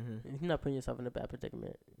 And if you're not putting yourself in a bad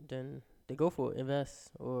predicament, then they go for it,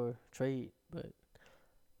 invest or trade. But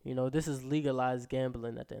This is legalized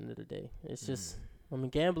gambling at the end of the day. It's just, I mean,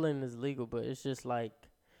 gambling is legal, but it's just like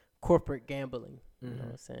corporate gambling. You know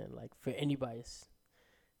what I'm saying? Like for anybody.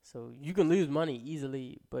 So you can lose money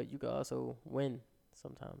easily, but you can also win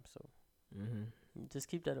sometimes. So just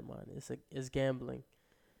keep that in mind. It's gambling.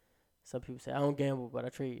 Some people say I don't gamble, but I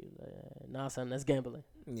trade. Nah, son, that's gambling.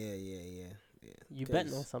 Yeah. You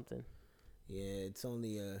betting on something. Yeah, it's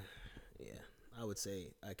only I would say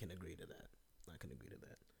I can agree to that.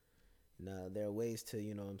 Now there are ways to,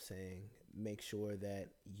 you know what I'm saying, make sure that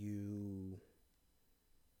you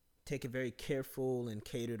take a very careful and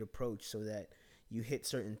catered approach so that you hit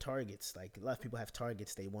certain targets. Like a lot of people have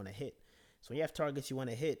targets they want to hit. So when you have targets you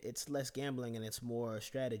want to hit, it's less gambling and it's more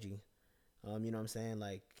strategy. You know what I'm saying?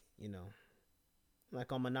 Like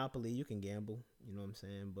on Monopoly, you can gamble. You know what I'm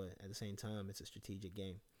saying? But at the same time, it's a strategic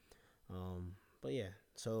game. But yeah,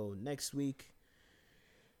 so next week,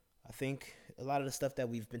 I think a lot of the stuff that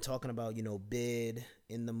we've been talking about, bid,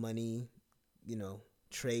 in the money,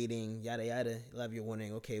 trading, yada yada. A lot of you are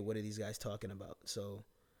wondering, okay, what are these guys talking about? So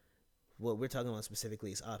what we're talking about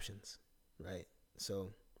specifically is options, right?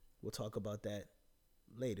 So we'll talk about that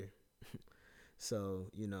later. So,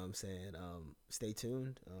 you know what I'm saying? Stay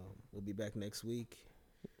tuned. We'll be back next week.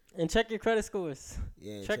 And check your credit scores.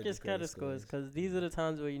 Yeah, check your credit scores, because these are the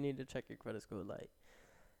times where you need to check your credit score. Like,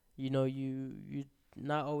 you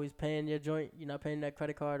not always paying your joint. You're not paying that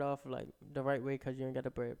credit card off like the right way because you ain't got the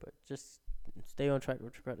bread. But just stay on track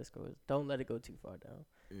with your credit scores. Don't let it go too far down.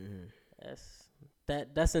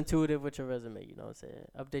 That's intuitive with your resume. You know what I'm saying?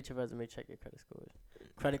 Update your resume. Check your credit scores.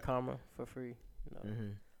 Credit Karma for free.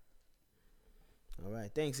 All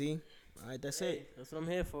right. Thanks, E. All right. That's it. That's what I'm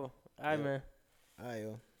here for. All right, man. All right,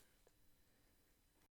 yo.